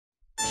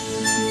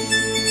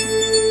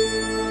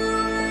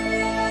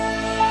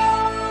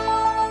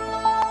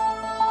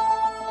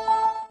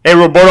Hey,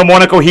 Roberto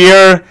Monaco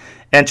here,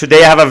 and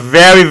today I have a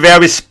very,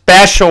 very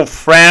special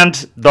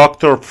friend,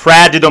 Dr.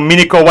 Fred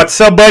DiDomenico.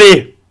 What's up,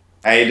 buddy?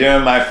 How you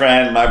doing, my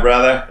friend, my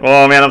brother?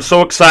 Oh, man, I'm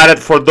so excited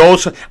for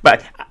those,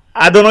 but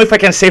I don't know if I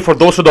can say for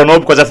those who don't know,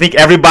 because I think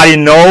everybody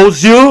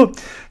knows you.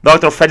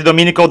 Dr. Fred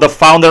DiDomenico, the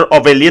founder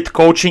of Elite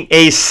Coaching,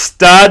 a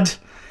stud,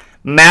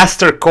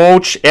 master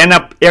coach,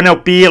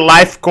 NLP,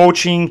 life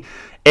coaching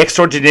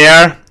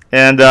extraordinaire.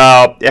 And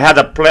I had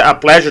a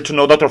pleasure to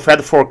know Dr.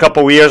 Fred for a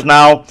couple of years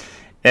now.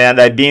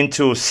 And I've been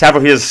to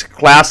several of his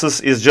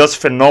classes. He's just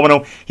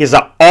phenomenal. He's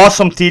an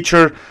awesome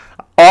teacher,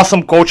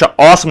 awesome coach, an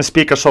awesome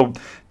speaker. So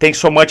thanks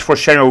so much for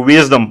sharing your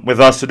wisdom with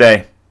us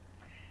today.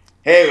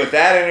 Hey, with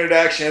that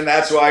introduction,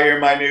 that's why you're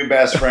my new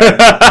best friend.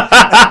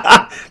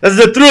 That's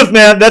the truth,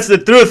 man. That's the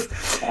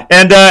truth.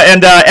 And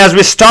as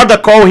we start the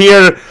call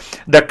here,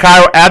 the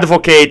Chiro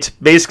advocate,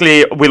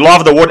 basically, we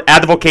love the word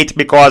advocate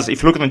because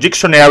if you look in the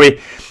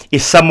dictionary,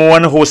 it's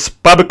someone who's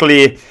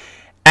publicly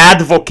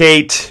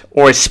advocate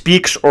or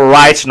speaks or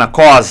writes in a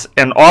cause.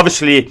 And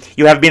obviously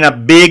you have been a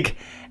big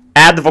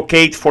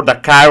advocate for the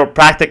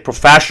chiropractic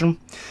profession,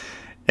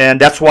 and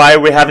that's why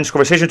we're having this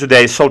conversation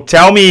today. So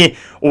tell me,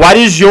 what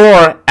is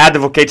your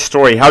advocate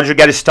story? How did you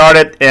get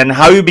started, and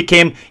how you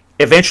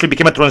eventually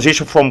became a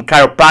transition from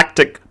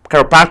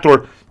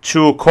chiropractor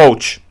to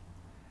coach?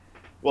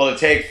 Well, to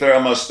take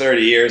almost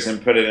 30 years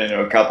and put it into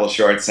a couple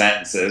short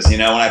sentences, you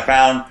know, when I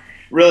found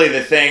really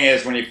the thing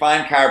is, when you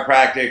find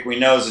chiropractic, we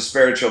know as a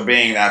spiritual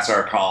being, that's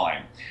our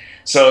calling.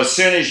 So as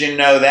soon as you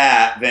know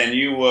that, then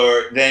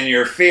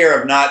your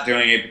fear of not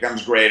doing it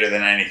becomes greater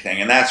than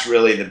anything. And that's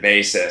really the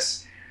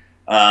basis.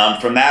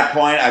 From that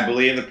point, I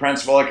believe the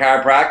principle of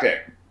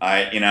chiropractic.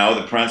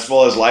 The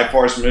principle is life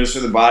force moves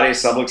through the body,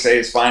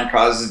 subluxated spine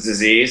causes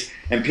disease,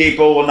 and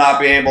people will not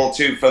be able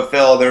to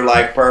fulfill their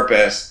life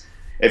purpose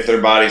if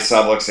their body's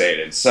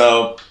subluxated.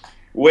 So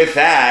with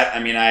that, I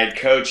mean, I had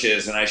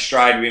coaches and I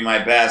strive to be my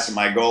best, and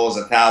my goal is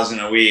 1,000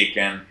 a week.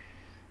 And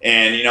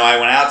you know, I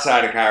went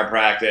outside of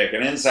chiropractic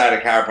and inside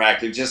of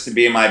chiropractic just to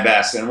be my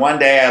best. And one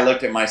day I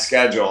looked at my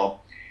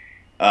schedule,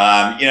 you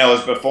know, it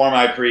was before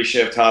my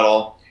pre-shift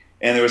huddle,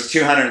 and there was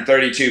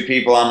 232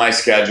 people on my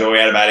schedule. We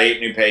had about 8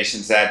 new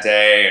patients that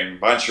day and a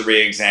bunch of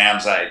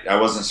re-exams. I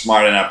wasn't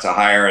smart enough to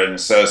hire an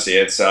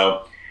associate.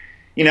 So,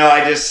 you know,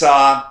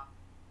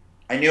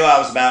 I knew I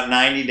was about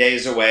 90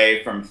 days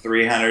away from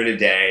 300 a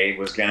day,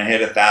 was going to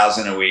hit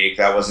 1,000 a week.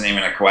 That wasn't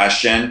even a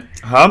question.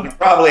 I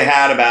probably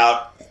had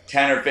about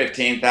 10 or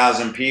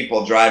 15,000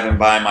 people driving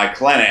by my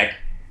clinic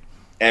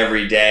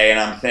every day, and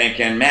I'm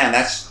thinking, man,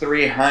 that's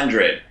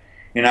 300.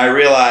 And I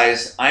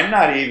realized I'm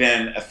not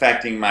even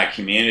affecting my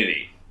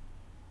community.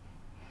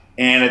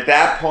 And at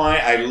that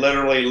point, I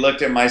literally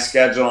looked at my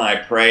schedule and I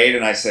prayed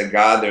and I said,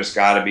 God, there's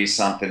got to be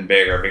something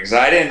bigger, because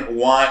I didn't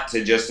want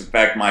to just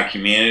affect my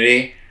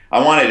community.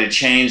 I wanted to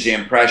change the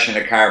impression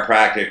of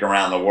chiropractic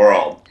around the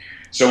world.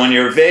 So when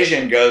your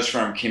vision goes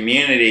from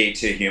community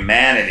to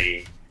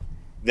humanity,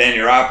 then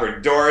your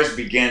doors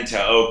begin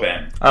to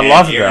open. I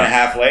love that. A year and a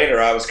half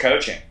later, I was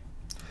coaching.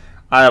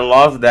 I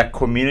love that,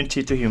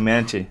 community to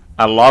humanity.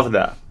 I love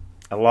that.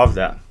 I love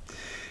that.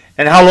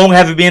 And how long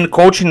have you been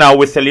coaching now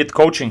with Elite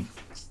Coaching?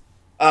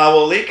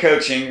 Well, Elite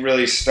Coaching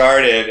really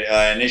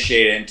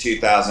initiated in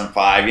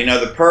 2005. You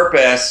know, the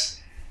purpose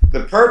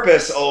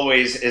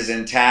always is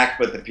intact,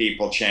 but the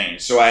people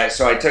change. So I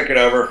took it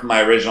over from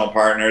my original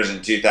partners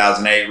in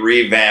 2008,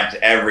 revamped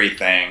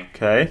everything.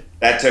 Okay.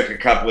 That took a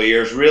couple of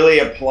years, really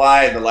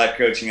applied the life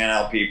coaching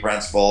NLP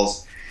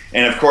principles.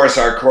 And of course,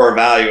 our core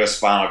value is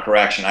spinal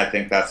correction. I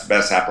think that's the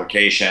best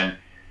application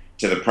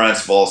to the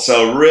principle.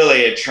 So really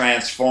it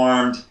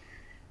transformed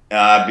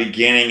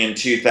beginning in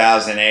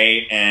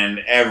 2008, and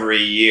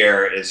every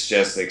year it's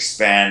just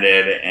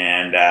expanded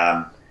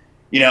and,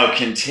 you know,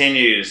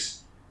 continues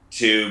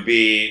to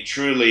be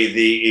truly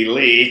the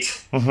elite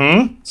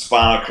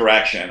spinal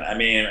correction. I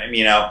mean,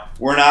 you know,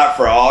 we're not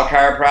for all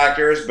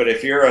chiropractors, but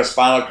if you're a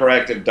spinal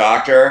corrective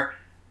doctor,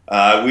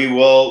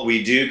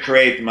 we do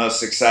create the most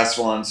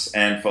successful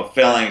and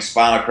fulfilling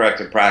spinal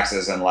corrective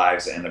practices and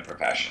lives in the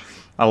profession.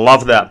 I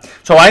love that.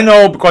 So I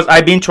know, because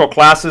I've been to your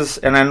classes,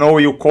 and I know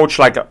you coach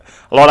like a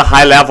lot of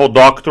high-level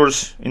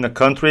doctors in the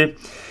country.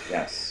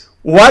 Yes.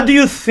 What do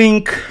you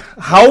think,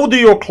 how do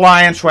your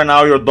clients right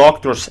now, your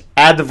doctors,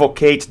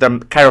 advocate the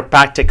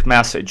chiropractic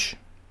message?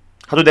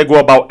 How do they go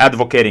about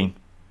advocating?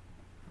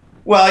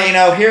 Well, you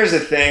know, here's the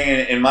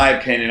thing, in my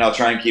opinion, I'll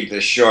try and keep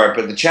this short,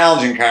 but the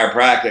challenge in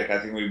chiropractic, I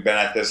think we've been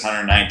at this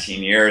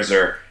 119 years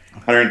or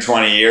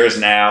 120 years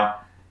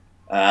now.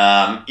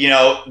 You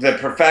know, the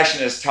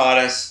profession has taught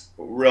us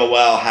real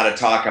well how to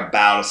talk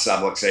about a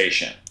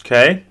subluxation.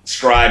 Okay.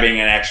 Describing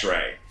an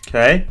x-ray.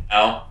 Okay. You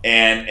know?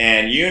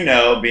 And you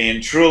know,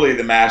 being truly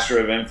the master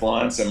of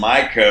influence and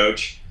my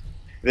coach,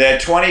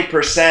 that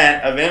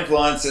 20% of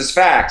influence is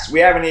facts.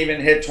 We haven't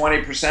even hit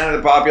 20% of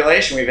the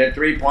population. We've hit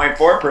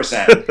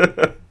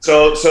 3.4%.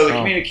 So the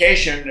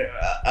communication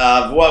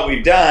of what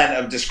we've done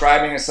of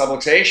describing a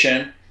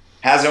subluxation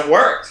hasn't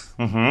worked.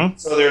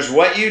 So there's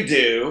what you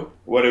do.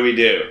 What do we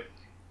do?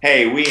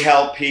 hey, we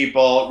help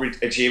people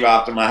achieve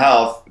optimal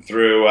health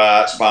through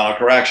spinal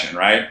correction,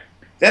 right?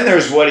 Then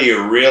there's what do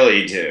you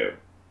really do?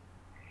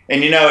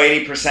 And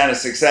 80% of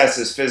success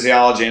is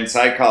physiology and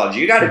psychology.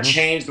 You got to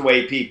change the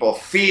way people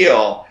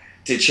feel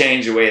to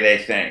change the way they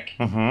think.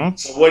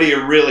 So what do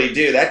you really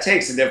do? That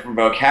takes a different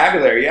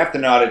vocabulary. You have to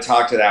know how to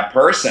talk to that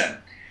person.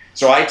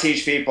 So I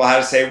teach people how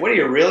to say, what do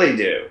you really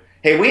do?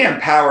 Hey, we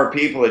empower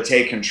people to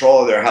take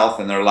control of their health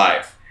and their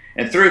life.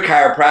 And through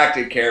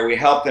chiropractic care, we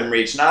help them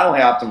reach not only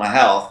optimal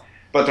health,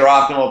 but their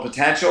optimal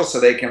potential so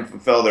they can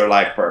fulfill their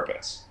life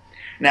purpose.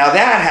 Now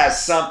that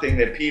has something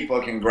that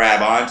people can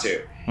grab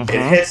onto.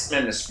 It hits them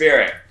in the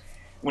spirit.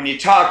 When you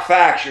talk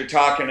facts, you're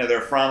talking to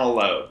their frontal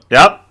lobe.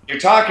 Yep. You're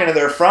talking to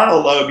their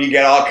frontal lobe, you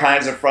get all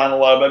kinds of frontal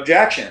lobe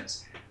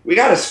objections. We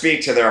got to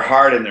speak to their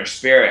heart and their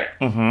spirit.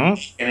 An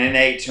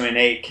innate to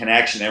innate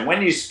connection. And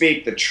when you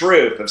speak the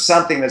truth of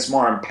something that's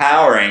more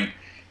empowering,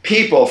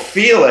 people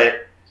feel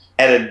it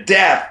at a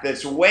depth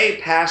that's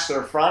way past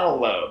their frontal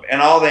lobe.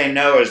 And all they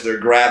know is they're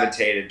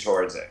gravitated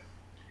towards it.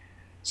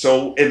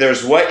 So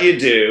there's what you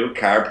do,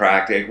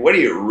 chiropractic. What do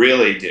you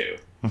really do?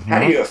 How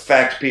do you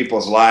affect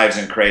people's lives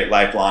and create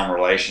lifelong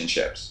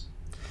relationships?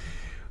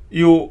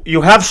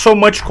 You have so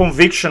much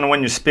conviction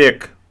when you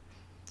speak.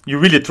 You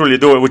really truly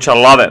do it, which I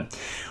love it.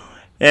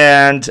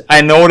 And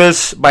I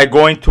notice by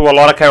going to a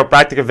lot of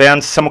chiropractic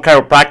events, some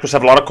chiropractors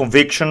have a lot of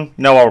conviction.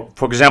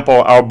 For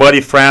example, our buddy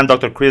friend,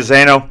 Dr. Chris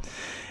Zano,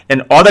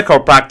 and other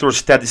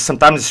chiropractors that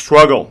sometimes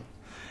struggle.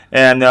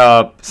 And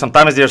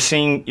sometimes they're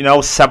seeing,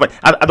 seven.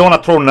 I don't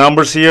want to throw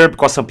numbers here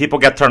because some people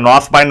get turned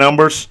off by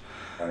numbers.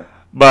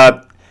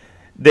 But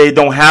they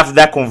don't have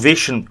that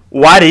conviction.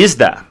 What is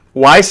that?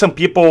 Why some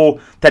people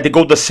that they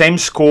go to the same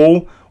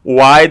school,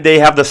 why they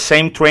have the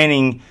same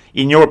training,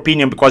 in your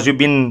opinion, because you've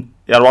been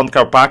around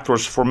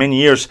chiropractors for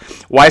many years,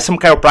 why some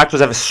chiropractors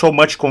have so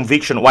much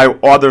conviction while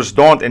others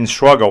don't and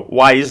struggle?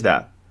 Why is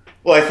that?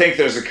 Well, I think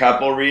there's a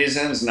couple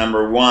reasons.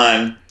 Number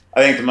one,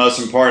 I think the most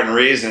important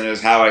reason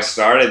is how I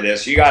started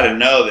this. You got to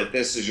know that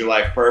this is your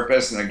life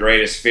purpose, and the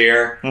greatest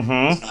fear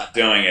is not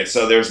doing it.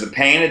 So there's the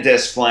pain of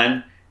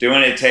discipline,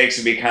 doing what it takes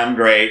to become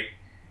great.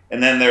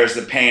 And then there's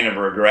the pain of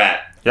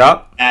regret.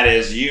 Yeah. That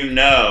is,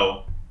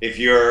 if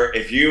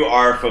you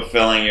are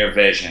fulfilling your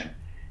vision,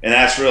 and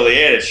that's really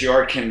it. It's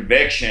your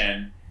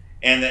conviction.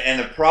 And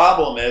the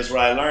problem is,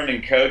 what I learned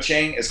in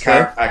coaching is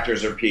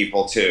chiropractors are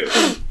people too.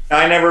 Now,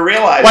 I never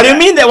realized. What do you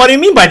mean that? What do you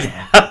mean by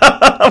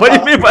that? What do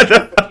you mean by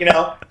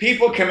that?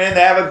 People come in,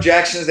 they have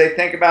objections. They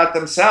think about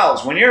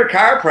themselves. When you're a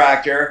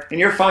chiropractor and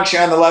you're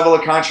functioning on the level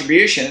of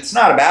contribution, it's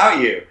not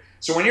about you.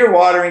 So when you're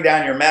watering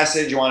down your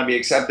message, you want to be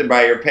accepted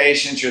by your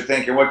patients, you're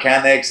thinking, what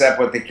can they accept,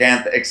 what they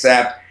can't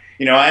accept?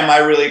 Am I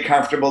really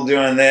comfortable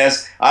doing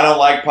this? I don't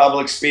like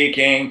public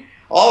speaking.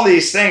 All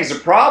these things. The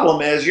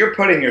problem is you're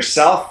putting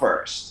yourself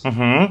first.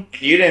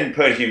 You didn't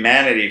put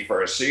humanity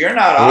first. So you're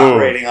not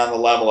operating on the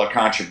level of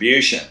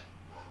contribution.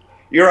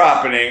 You're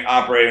operating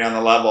on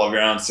the level of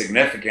your own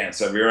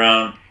significance, of your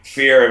own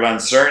fear of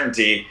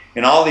uncertainty,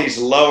 and all these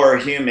lower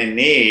human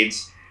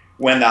needs,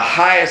 when the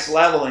highest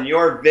level in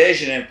your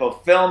vision and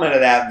fulfillment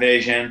of that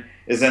vision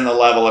is in the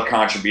level of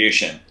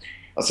contribution.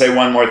 I'll say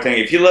one more thing.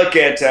 If you look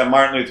at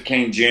Martin Luther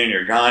King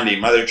Jr., Gandhi,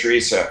 Mother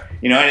Teresa,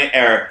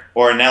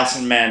 or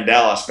Nelson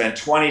Mandela, spent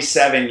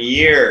 27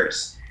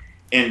 years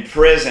in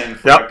prison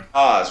for a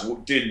cause.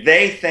 Did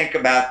they think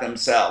about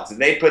themselves? Did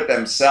they put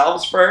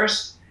themselves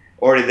first,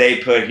 or did they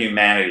put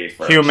humanity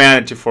first?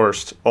 Humanity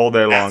first, all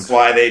day long. That's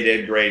why they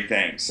did great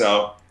things.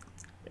 So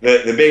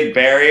the big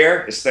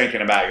barrier is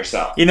thinking about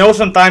yourself.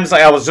 Sometimes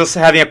I was just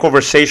having a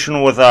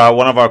conversation with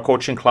one of our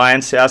coaching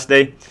clients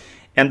yesterday,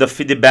 and the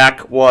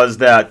feedback was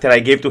that I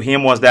gave to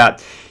him was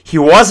that he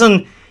was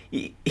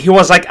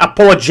like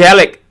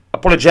apologetic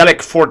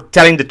for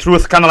telling the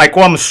truth, kind of like,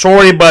 oh, I'm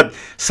sorry, but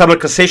some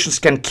accusations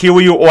can kill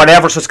you or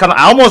whatever. So it's kind of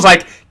almost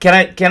like,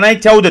 can I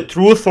tell the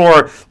truth,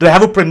 or do I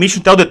have a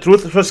permission to tell the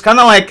truth? So it's kind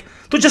of like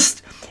to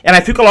just, and I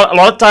think a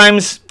lot of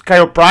times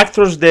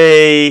chiropractors,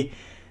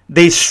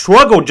 they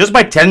struggle just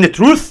by telling the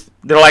truth.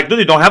 They're like, dude,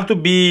 you don't have to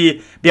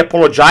be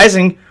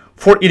apologizing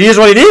for it is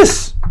what it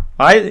is.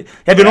 Right?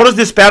 Have you noticed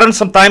this pattern?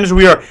 Sometimes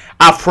we are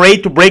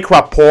afraid to break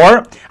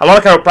rapport. A lot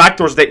of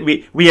chiropractors, that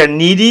we are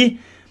needy.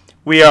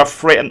 We are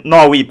afraid,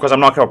 not we, because I'm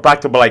not a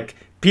chiropractor, but like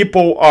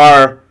people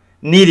are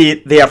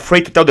needy. They are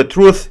afraid to tell the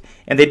truth,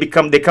 and they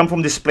come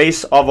from this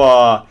place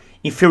of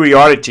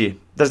inferiority.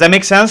 Does that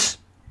make sense?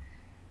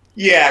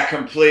 Yeah,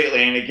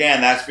 completely. And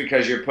again, that's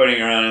because you're putting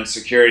your own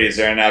insecurities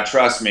there. Now,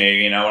 trust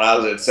me, when I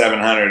was at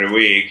 700 a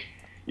week,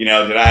 did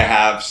I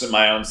have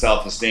my own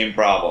self-esteem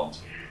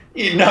problems?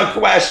 No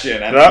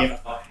question.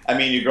 I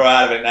mean, you grow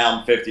out of it. Now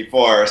I'm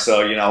 54,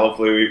 so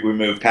hopefully we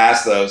move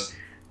past those.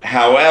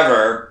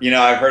 However,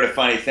 I've heard a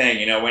funny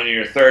thing. When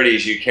you're in your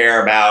 30s, you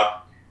care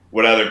about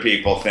what other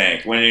people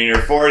think. When you're in your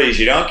 40s,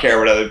 you don't care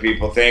what other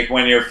people think.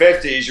 When you're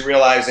 50s, you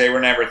realize they were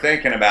never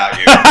thinking about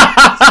you.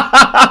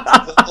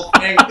 The whole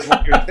thing is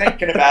when you're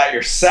thinking about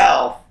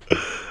yourself.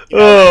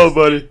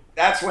 Buddy.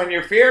 That's when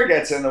your fear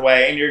gets in the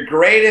way, and your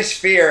greatest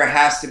fear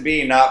has to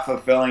be not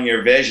fulfilling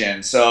your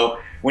vision. So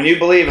When you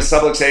believe a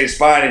subluxated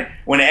spine,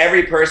 when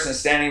every person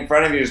standing in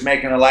front of you is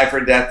making a life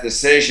or death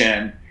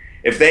decision,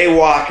 if they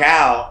walk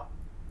out,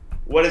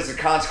 what is the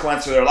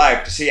consequence of their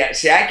life? See, I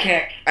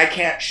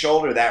can't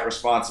shoulder that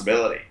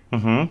responsibility.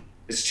 Mm-hmm.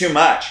 It's too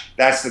much.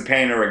 That's the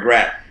pain of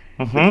regret.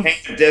 Mm-hmm. The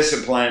pain of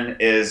discipline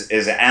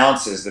is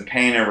ounces. The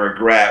pain of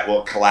regret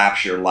will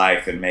collapse your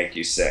life and make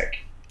you sick.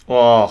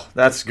 Oh,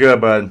 that's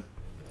good, bud.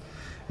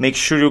 Make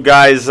sure you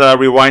guys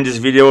rewind this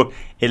video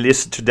and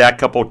listen to that a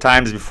couple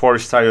times before you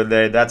start your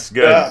day. That's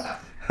good. Yeah.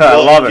 I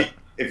Well, love it.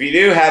 If you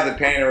do have the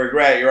pain of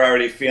regret, you're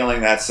already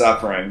feeling that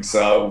suffering.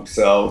 So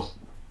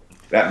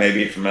that may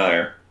be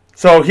familiar.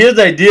 So here's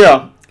the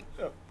idea.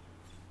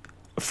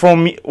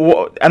 From me,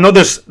 I know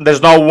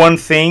there's not one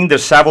thing.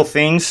 There's several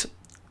things.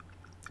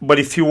 But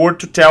if you were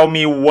to tell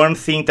me one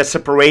thing that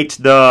separates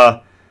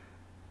the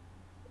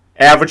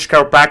average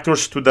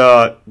chiropractors to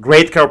the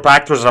great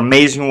chiropractors,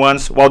 amazing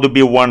ones, what would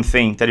be one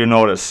thing that you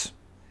notice?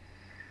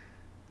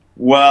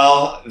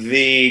 Well,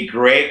 the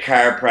great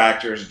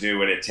chiropractors do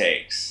what it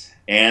takes,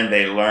 and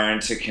they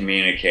learn to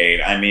communicate.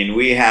 I mean,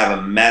 we have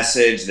a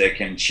message that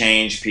can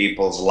change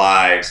people's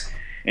lives,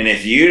 and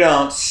if you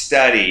don't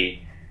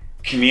study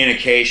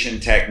communication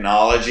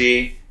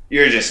technology,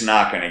 you're just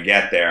not going to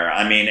get there.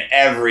 I mean,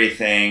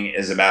 everything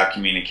is about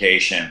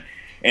communication.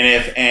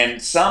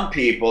 And some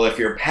people, if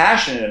you're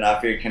passionate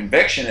enough, your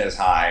conviction is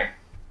high,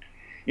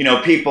 you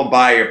know, people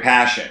buy your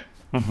passion.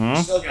 Mm-hmm. You're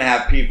still going to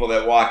have people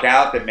that walk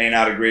out that may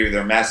not agree with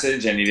their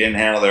message and you didn't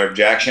handle their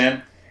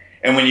objection.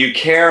 And when you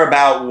care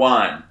about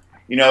one,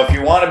 you know, if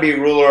you want to be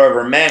ruler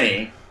over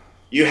many,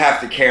 you have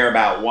to care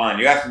about one.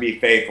 You have to be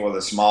faithful with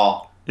a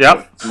small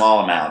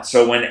amount.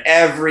 So when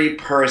every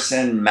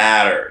person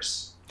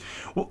matters.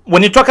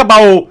 When you talk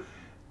about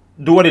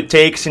do what it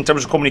takes in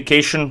terms of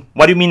communication,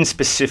 what do you mean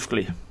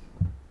specifically?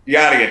 You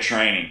got to get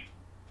training.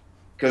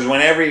 Because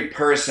when every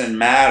person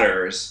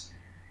matters,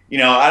 you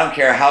know, I don't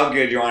care how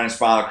good you are in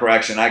spinal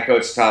correction. I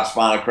coach top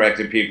spinal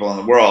corrected people in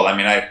the world. I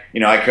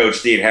mean, I coach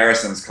Steve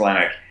Harrison's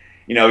clinic.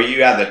 You know,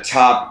 you have the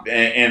top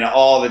in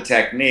all the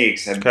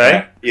techniques have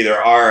been, either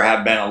are or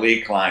have been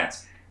elite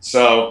clients.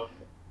 So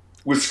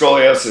with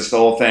scoliosis, the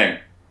whole thing.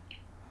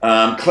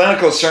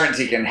 Clinical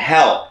certainty can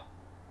help.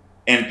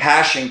 And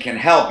passion can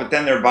help, but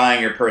then they're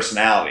buying your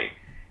personality.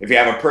 If you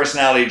have a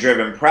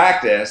personality-driven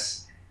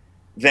practice,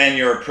 then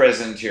you're a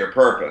prison to your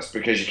purpose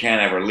because you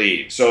can't ever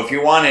leave. So if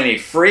you want any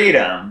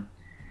freedom,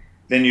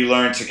 then you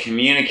learn to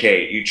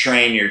communicate. You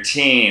train your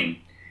team.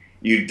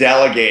 You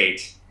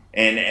delegate.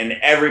 And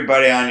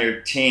everybody on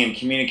your team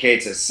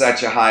communicates at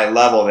such a high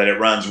level that it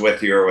runs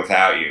with you or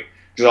without you.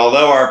 Because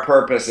although our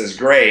purpose is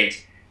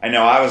great, I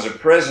know I was a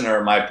prisoner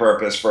of my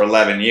purpose for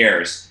 11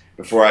 years.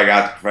 Before I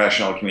got the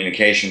professional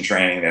communication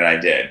training that I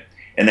did,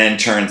 and then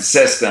turned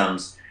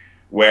systems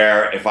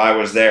where if I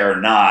was there or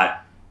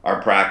not,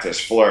 our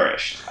practice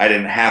flourished. I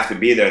didn't have to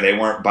be there. They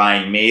weren't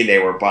buying me. They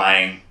were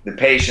buying, the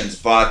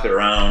patients bought their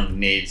own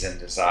needs and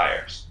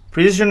desires.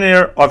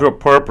 Prisoner of your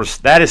purpose.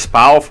 That is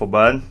powerful,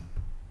 bud.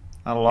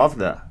 I love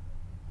that.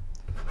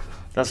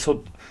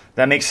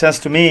 That makes sense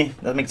to me.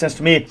 That makes sense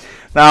to me.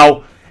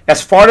 Now,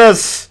 as far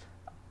as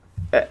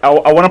I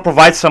want to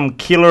provide some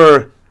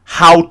killer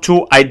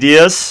how-to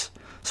ideas.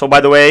 So by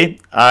the way,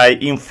 I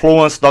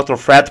influenced Dr.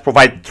 Fred to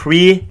provide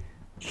 3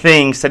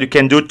 things that you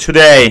can do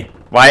today,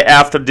 right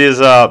after this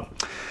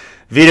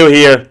video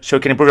here, so you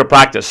can improve your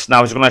practice.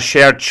 Now he's going to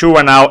share 2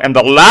 right now, and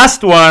the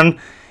last one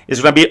is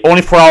going to be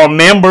only for our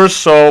members.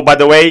 So by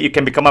the way, you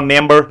can become a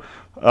member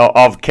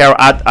of Care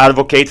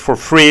Advocate for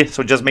free.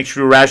 So just make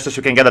sure you register so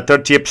you can get a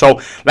 3rd tip. So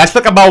let's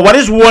talk about what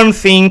is one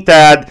thing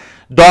that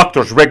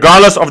doctors,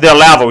 regardless of their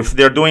level, if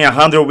they're doing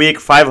 100 a week,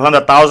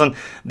 500,000,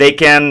 they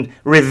can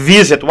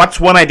revisit.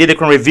 What's one idea they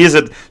can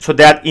revisit so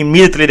that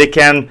immediately they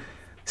can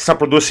start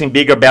producing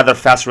bigger, better,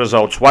 faster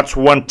results? What's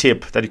one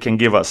tip that you can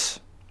give us?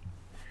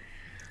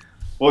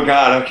 Well,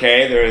 God,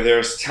 okay,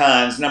 there's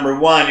tons. Number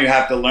 1, you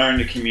have to learn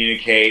to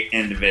communicate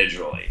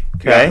individually.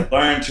 Okay. You have to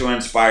learn to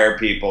inspire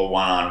people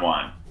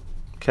one-on-one.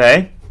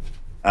 Okay.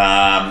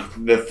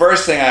 The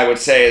first thing I would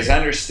say is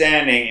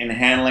understanding and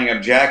handling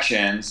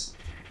objections.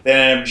 That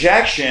an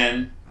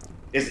objection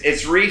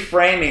it's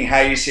reframing how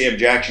you see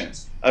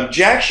objections.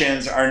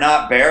 Objections are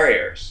not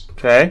barriers.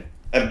 Okay.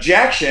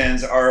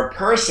 Objections are a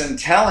person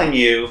telling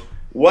you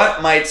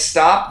what might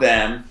stop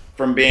them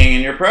from being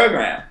in your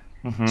program.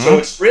 Mm-hmm. So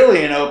it's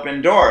really an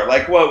open door.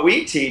 Like what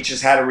we teach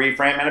is how to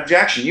reframe an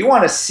objection. You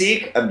want to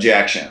seek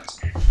objections.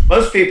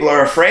 Most people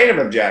are afraid of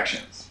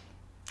objections.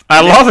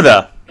 I love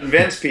that.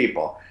 Convince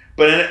people.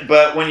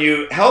 But when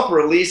you help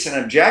release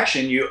an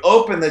objection, you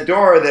open the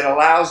door that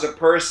allows a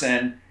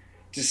person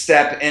to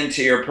step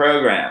into your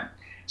program.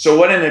 So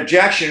what an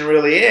objection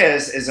really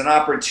is an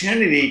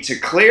opportunity to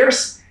clear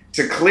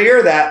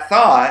that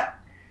thought,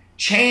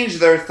 change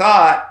their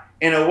thought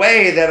in a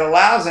way that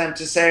allows them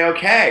to say,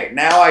 okay,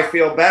 now I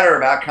feel better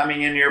about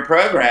coming into your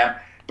program,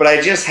 but I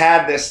just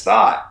had this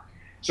thought.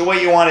 So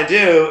what you want to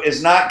do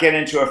is not get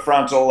into a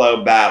frontal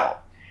lobe battle.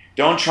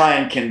 Don't try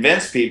and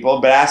convince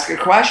people, but ask a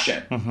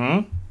question.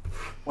 Mm-hmm.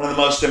 One of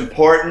the most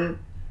important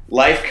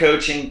life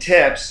coaching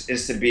tips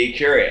is to be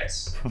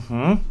curious.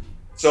 Mm-hmm.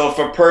 So if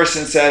a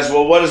person says,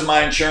 well, what does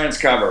my insurance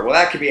cover? Well,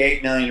 that could be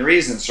 8 million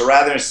reasons. So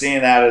rather than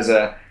seeing that as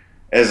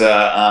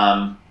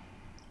a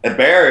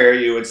barrier,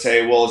 you would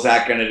say, well, is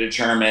that going to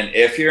determine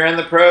if you're in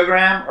the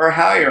program or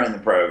how you're in the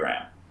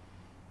program?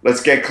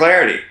 Let's get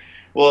clarity.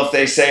 Well, if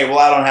they say, well,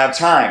 I don't have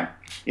time,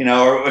 you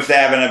know, or if they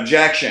have an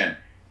objection,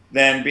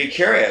 then be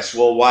curious.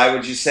 Well, why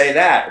would you say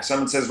that? If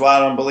someone says, well,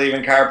 I don't believe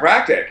in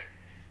chiropractic.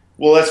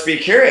 Well, let's be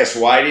curious.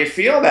 Why do you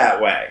feel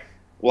that way?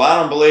 Well, I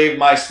don't believe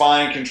my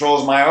spine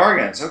controls my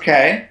organs.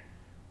 Okay.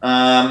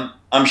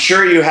 I'm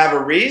sure you have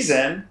a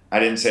reason. I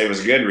didn't say it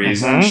was a good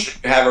reason. Mm-hmm. I'm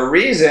sure you have a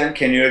reason.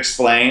 Can you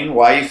explain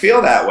why you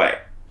feel that way?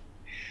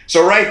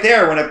 So right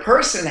there, when a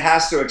person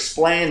has to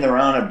explain their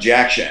own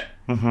objection,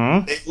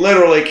 Mm-hmm. they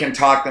literally can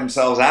talk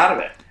themselves out of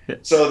it. Yeah.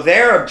 So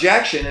their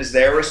objection is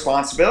their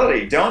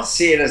responsibility. Don't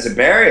see it as a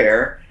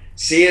barrier.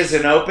 See it as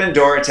an open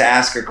door to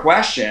ask a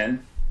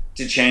question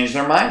to change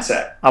their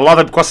mindset. I love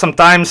it because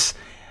sometimes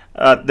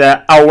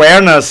the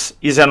awareness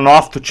is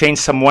enough to change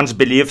someone's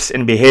beliefs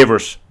and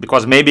behaviors.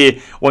 Because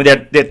maybe when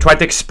they try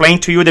to explain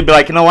to you, they'll be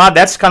like, you know what,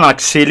 that's kind of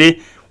like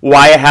silly.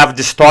 Why I have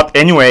this thought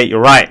anyway?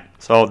 You're right.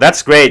 So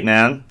that's great,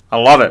 man. I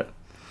love it.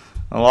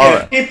 I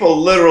love it. People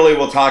literally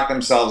will talk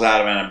themselves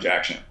out of an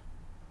objection.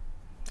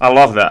 I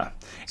love that.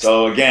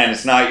 So again,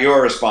 it's not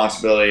your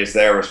responsibility, it's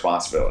their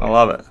responsibility. I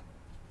love it.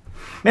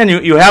 Man,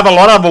 you have a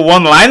lot of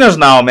one-liners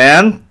now,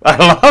 man. I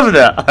love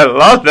that. I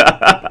love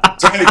that.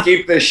 Trying to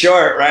keep this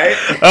short, right?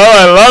 Oh,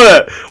 I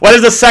love it.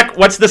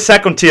 What's the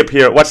second tip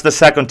here? What's the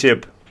second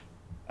tip?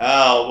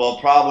 Oh, well,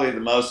 probably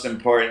the most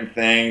important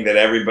thing that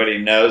everybody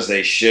knows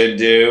they should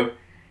do.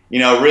 You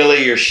know,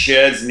 really your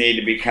shoulds need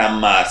to become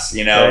musts.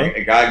 You know,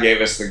 Okay. God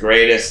gave us the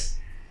greatest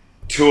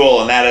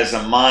tool, and that is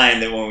a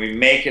mind that when we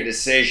make a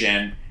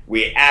decision,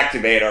 we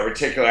activate our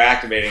reticular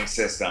activating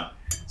system.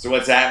 So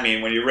what's that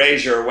mean? When you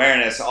raise your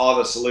awareness, all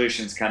the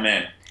solutions come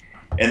in.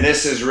 And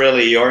this is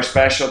really your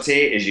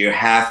specialty, is you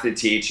have to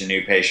teach a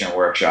new patient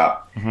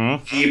workshop.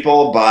 Mm-hmm.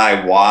 People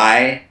buy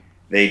why,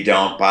 they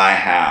don't buy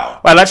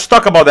how. Well, let's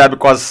talk about that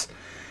because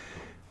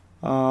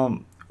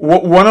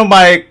one of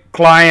my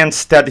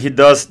clients that he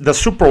does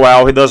super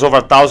well, he does over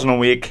 1,000 a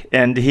week,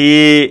 and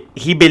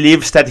he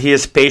believes that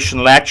his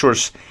patient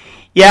lectures,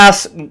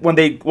 yes, when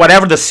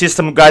whatever the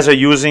system guys are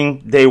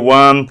using, they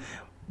won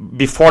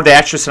before they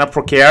actually sign up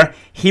for care,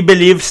 he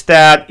believes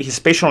that his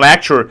patient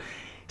lecture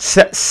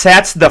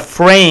sets the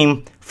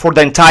frame for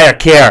the entire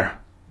care.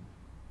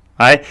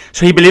 Right?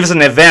 So he believes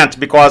in an event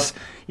because,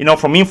 you know,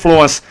 from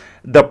influence,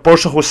 the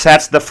person who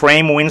sets the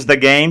frame wins the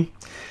game.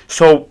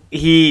 So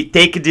he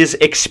take this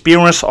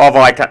experience of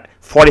like a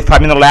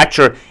 45-minute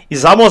lecture.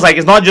 It's almost like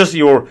it's not just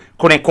your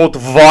quote-unquote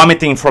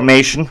vomiting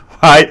information,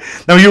 right?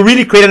 Now you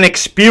really create an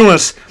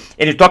experience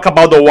and you talk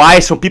about the why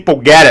so people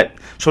get it.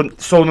 So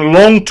in the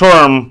long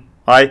term,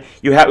 right,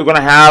 you're going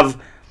to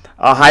have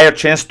a higher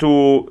chance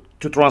to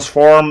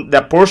transform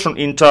that person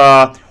into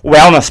a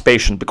wellness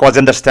patient because they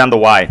understand the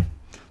why.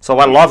 So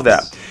I love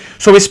that.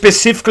 So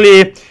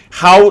specifically,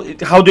 how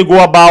do you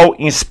go about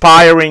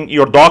inspiring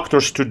your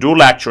doctors to do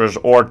lectures,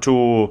 or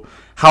to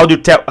how do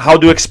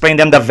you explain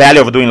them the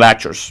value of doing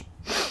lectures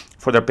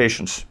for their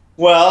patients?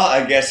 Well,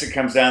 I guess it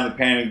comes down to the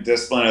pain of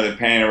discipline or the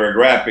pain of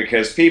regret,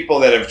 because people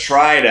that have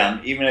tried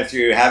them, even if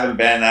you haven't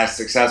been that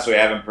successful, you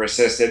haven't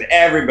persisted,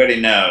 everybody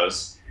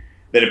knows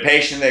that a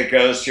patient that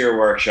goes to your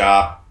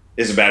workshop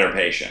is a better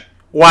patient.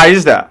 Why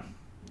is that?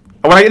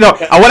 I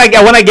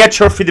want to get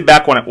your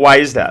feedback on it. Why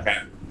is that? Okay.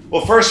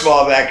 Well, first of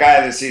all, that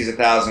guy that sees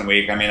 1,000 a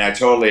week, I mean, I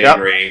totally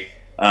agree.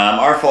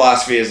 Our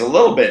philosophy is a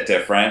little bit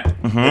different.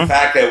 Mm-hmm. The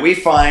fact that we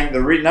find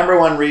the number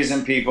one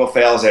reason people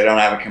fail is they don't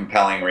have a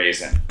compelling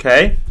reason.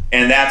 Okay.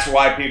 And that's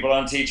why people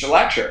don't teach a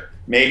lecture.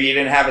 Maybe you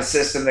didn't have a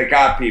system that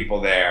got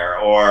people there,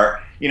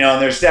 or, you know,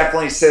 and there's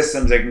definitely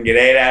systems that can get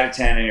 8 out of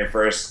 10 in your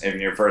first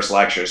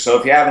lecture. So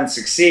if you haven't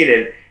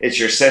succeeded, it's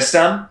your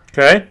system.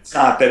 Okay. It's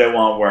not that it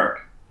won't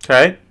work.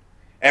 Okay.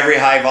 Every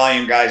high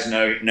volume guys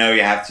know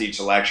you have to teach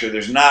a lecture.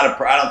 There's not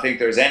I don't think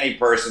there's any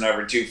person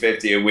over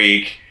 250 a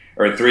week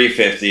or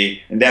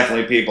 350, and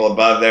definitely people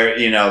above there,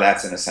 you know,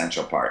 that's an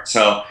essential part.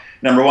 So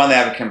number one, they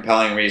have a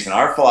compelling reason.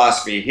 Our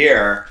philosophy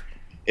here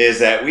is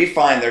that we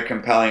find their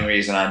compelling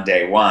reason on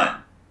day one.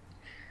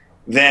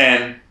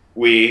 Then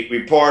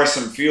we pour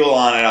some fuel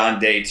on it on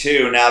day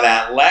two. Now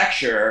that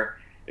lecture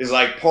is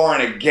like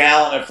pouring a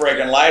gallon of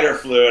friggin' lighter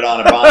fluid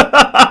on a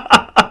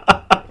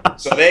bomb.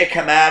 So they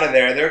come out of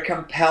there, their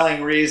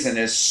compelling reason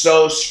is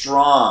so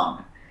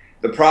strong.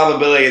 The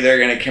probability they're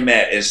going to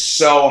commit is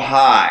so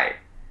high.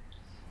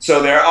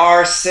 So there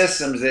are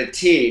systems that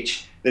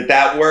teach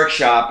that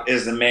workshop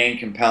is the main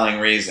compelling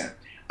reason.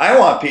 I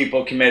want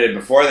people committed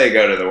before they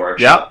go to the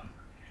workshop. Yep.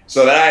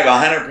 So that I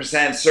have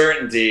 100%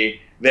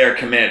 certainty they're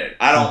committed.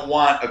 I don't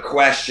want a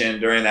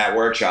question during that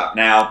workshop.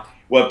 Now,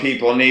 what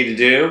people need to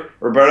do,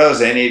 Roberto, is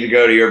they need to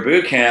go to your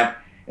boot camp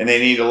and they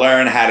need to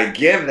learn how to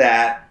give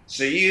that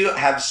So you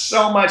have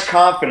so much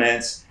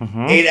confidence.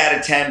 8 out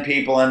of 10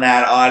 people in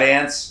that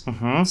audience,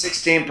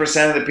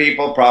 16% of the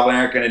people probably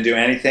aren't going to do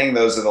anything.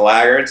 Those are the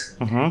laggards.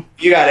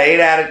 You got 8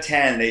 out of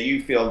 10 that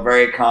you feel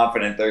very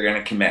confident they're going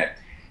to commit.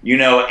 You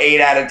know, 8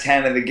 out of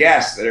 10 of the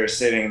guests that are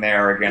sitting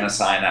there are going to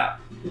sign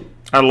up.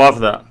 I love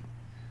that.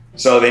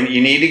 So then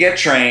you need to get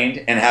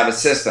trained and have a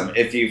system.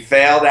 If you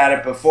failed at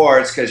it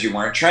before, it's because you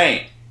weren't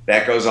trained.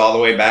 That goes all the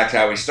way back to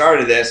how we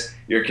started this,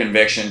 your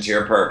conviction to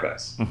your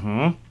purpose.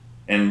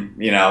 And,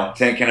 you know,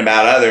 thinking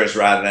about others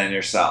rather than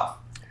yourself.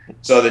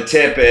 So the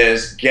tip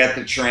is get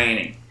the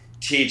training,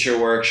 teach a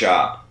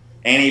workshop.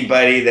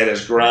 Anybody that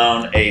has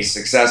grown a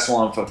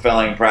successful and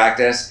fulfilling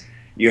practice,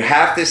 you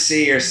have to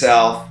see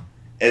yourself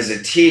as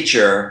a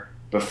teacher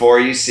before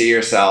you see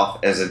yourself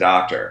as a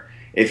doctor.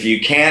 If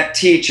you can't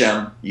teach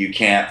them, you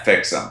can't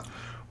fix them.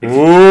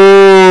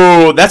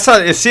 Ooh, that's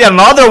you see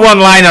another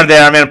one-liner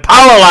there, man.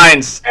 Power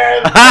lines.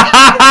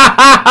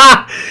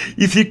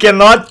 If you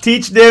cannot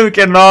teach them, you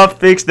cannot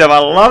fix them. I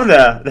love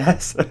that.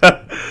 That's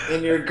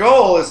and your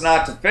goal is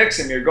not to fix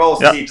them. Your goal is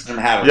to teach them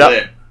how to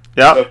live.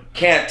 So if you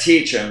can't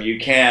teach them, you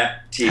can't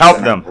teach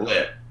them how to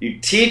live. You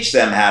teach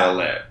them how to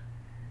live.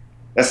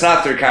 That's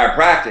not through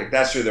chiropractic.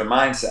 That's through their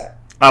mindset.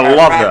 I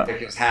love that.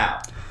 Chiropractic is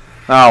how.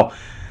 Now,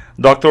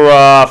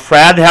 Dr.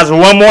 Fred has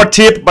one more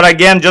tip, but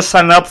again, just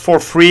sign up for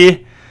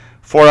free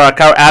for a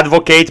Chiro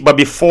Advocate. But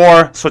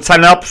before, so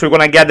sign up, so you're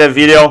going to get the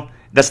video.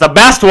 That's the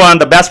best one,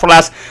 the best for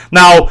last.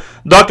 Now,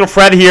 Dr.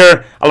 Fred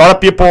here, a lot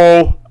of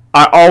people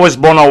are always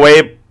blown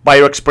away by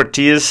your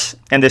expertise,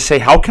 and they say,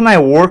 how can I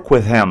work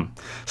with him?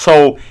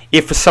 So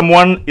if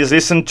someone is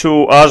listening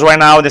to us right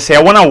now and they say,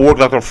 I want to work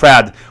with Dr.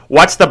 Fred,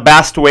 what's the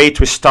best way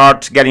to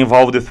start getting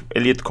involved with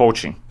elite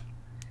coaching?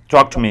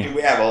 Talk to me.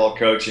 We have a whole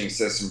coaching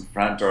system,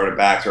 front door to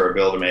back door,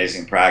 build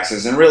amazing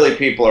practices. And really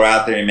people are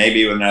out there,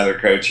 maybe with another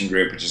coaching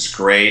group, which is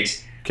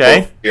great.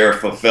 Okay. You're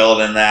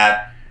fulfilled in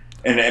that.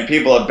 And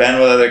people have been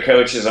with other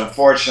coaches.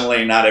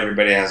 Unfortunately, not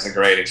everybody has a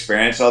great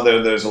experience,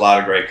 although there's a lot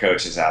of great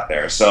coaches out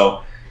there.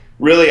 So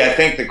really, I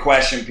think the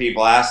question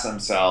people ask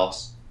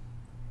themselves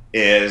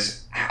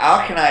is,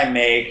 how can I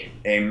make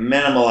a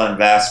minimal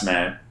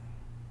investment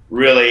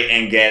really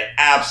and get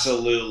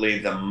absolutely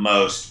the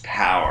most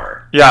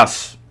power?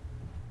 Yes.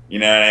 You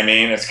know what I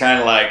mean? It's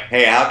kind of like,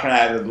 hey, how can I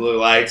have the blue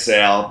light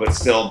sale but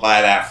still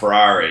buy that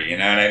Ferrari? You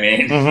know what I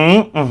mean?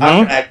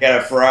 How can I get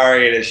a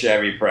Ferrari at a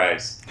Chevy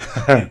price?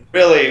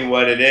 Really,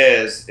 what it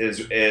is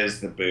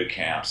the boot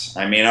camps.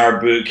 I mean,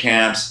 our boot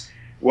camps,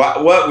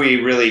 what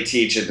we really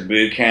teach at the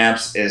boot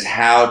camps is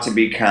how to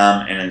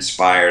become an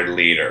inspired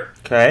leader.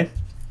 Okay.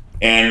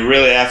 And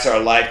really, that's our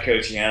life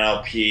coaching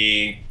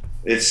NLP.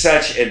 It's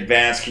such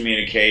advanced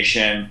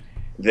communication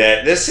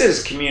that this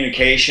is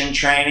communication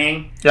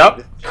training.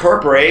 Yep.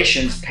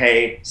 Corporations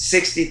pay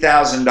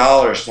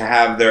 $60,000 to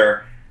have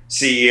their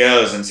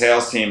CEOs and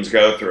sales teams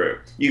go through.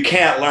 You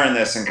can't learn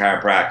this in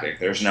chiropractic.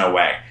 There's no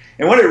way.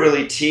 And what it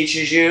really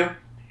teaches you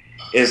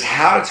is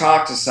how to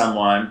talk to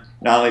someone,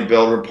 not only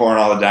build rapport and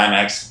all the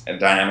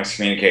dynamics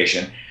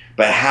communication,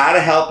 but how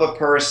to help a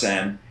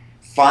person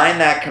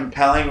find that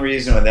compelling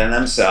reason within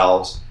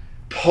themselves,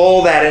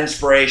 pull that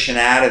inspiration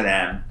out of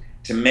them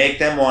to make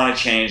them want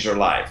to change their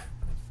life.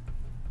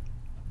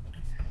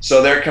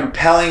 So their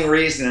compelling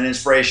reason and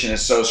inspiration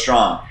is so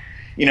strong.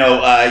 You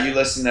know, you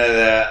listen to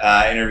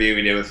the interview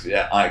we did with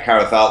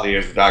Chiro Thought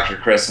Leaders with Dr.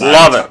 Chris and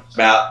Love it.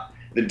 About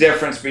the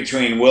difference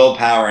between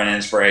willpower and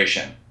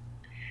inspiration.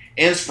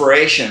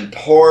 Inspiration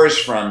pours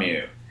from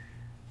you.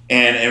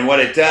 And what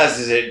it does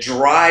is it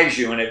drives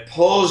you and it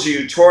pulls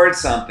you towards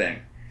something.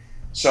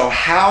 So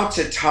how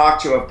to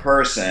talk to a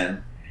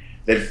person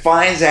that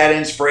finds that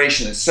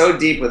inspiration that's so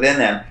deep within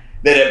them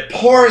that it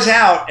pours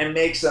out and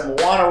makes them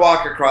want to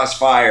walk across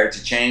fire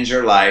to change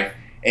their life,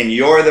 and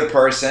you're the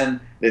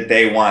person that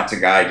they want to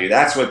guide you.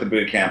 That's what the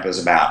boot camp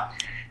is about.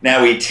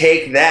 Now we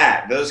take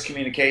those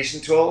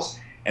communication tools,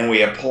 and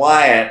we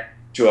apply it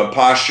to a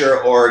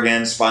posture,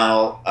 organ,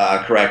 spinal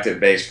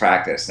corrective-based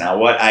practice. Now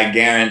what I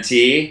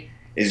guarantee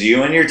is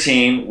you and your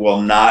team will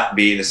not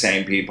be the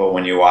same people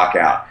when you walk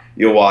out.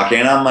 You'll walk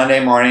in on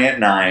Monday morning at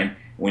 9.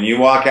 When you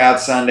walk out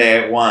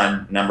Sunday at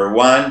 1, number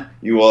one,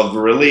 you will have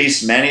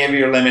released many of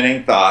your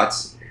limiting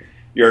thoughts.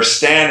 Your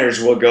standards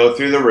will go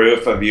through the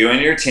roof of you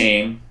and your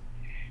team.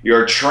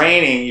 Your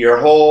training, your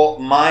whole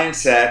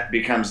mindset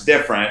becomes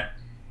different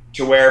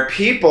to where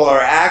people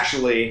are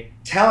actually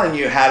telling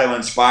you how to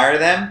inspire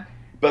them,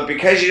 but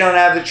because you don't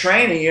have the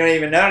training, you don't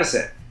even notice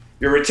it.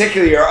 Your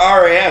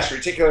RAS,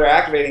 reticular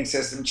activating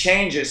system,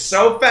 changes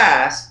so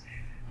fast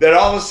that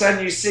all of a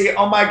sudden you see,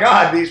 oh my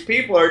God, these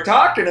people are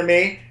talking to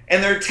me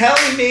and they're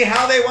telling me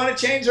how they want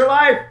to change their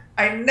life.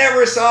 I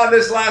never saw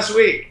this last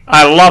week.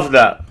 I love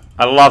that.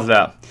 I love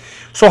that.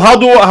 So how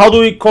do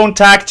we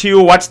contact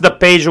you? What's the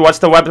page? What's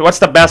the web? What's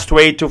the best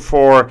way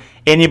for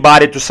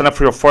anybody to sign up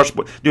for your first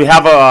boot? Do you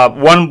have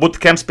one boot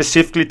camp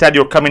specifically that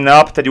you're coming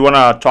up that you want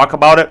to talk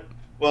about it?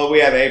 Well, we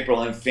have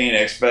April in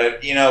Phoenix,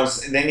 but you know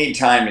they need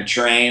time to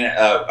train.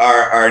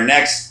 Our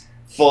next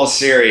full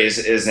series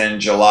is in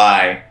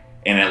July,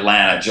 in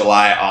Atlanta,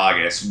 July,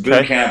 August.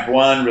 Boot Camp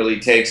 1 really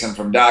takes them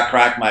from doc,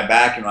 crack my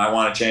back, and I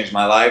want to change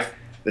my life.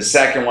 The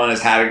second one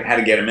is how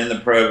to get them in the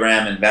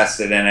program,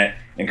 invested in it,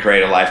 and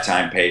create a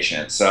lifetime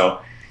patient.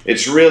 So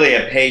it's really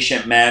a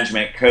patient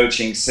management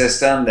coaching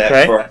system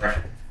that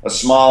for a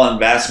small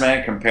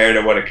investment compared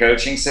to what a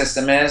coaching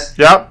system is,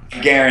 I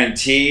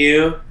guarantee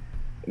you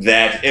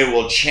that it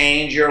will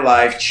change your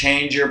life,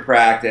 change your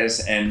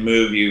practice, and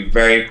move you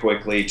very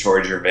quickly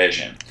towards your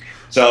vision.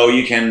 So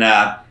you can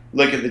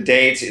look at the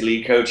dates,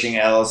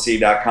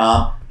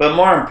 elitecoachingllc.com. But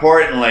more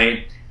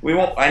importantly, we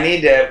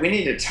need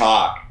to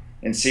talk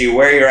and see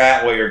where you're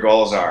at, what your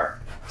goals are.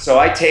 So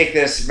I take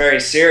this very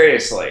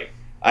seriously.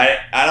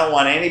 I don't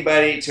want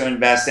anybody to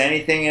invest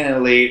anything in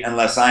Elite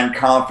unless I'm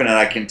confident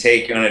I can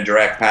take you on a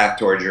direct path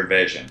towards your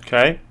vision.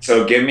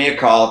 So give me a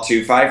call,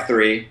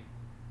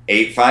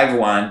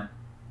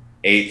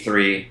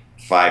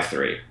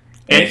 253-851-8353.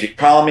 And if you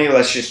call me,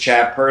 let's just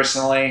chat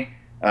personally.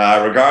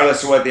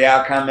 Regardless of what the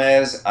outcome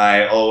is,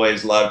 I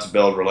always love to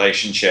build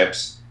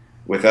relationships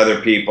with other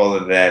people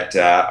that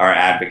are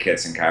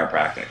advocates in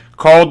chiropractic.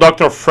 Call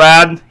Dr.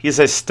 Fred. He's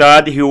a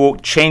stud. He will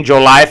change your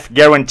life,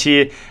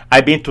 guarantee.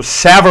 I've been to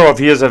several of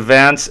his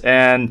events,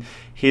 and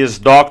his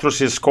doctors,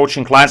 his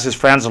coaching clients, his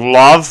friends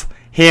love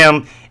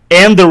him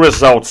and the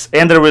results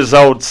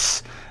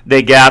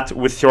they get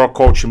with your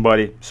coaching,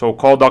 buddy. So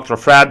call Dr.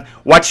 Fred.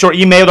 What's your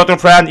email, Dr.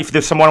 Fred,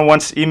 if someone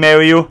wants to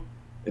email you?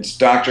 It's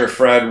Dr.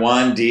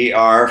 Fred1,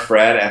 Dr.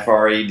 Fred,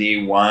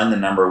 F-R-E-D 1, the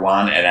number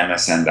 1 at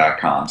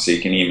msn.com. So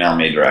you can email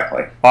me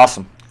directly.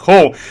 Awesome.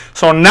 Cool.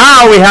 So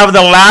now we have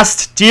the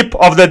last tip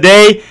of the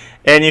day.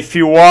 And if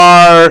you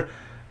are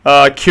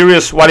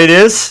curious what it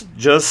is,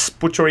 just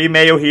put your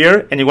email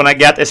here and you're going to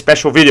get a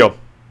special video.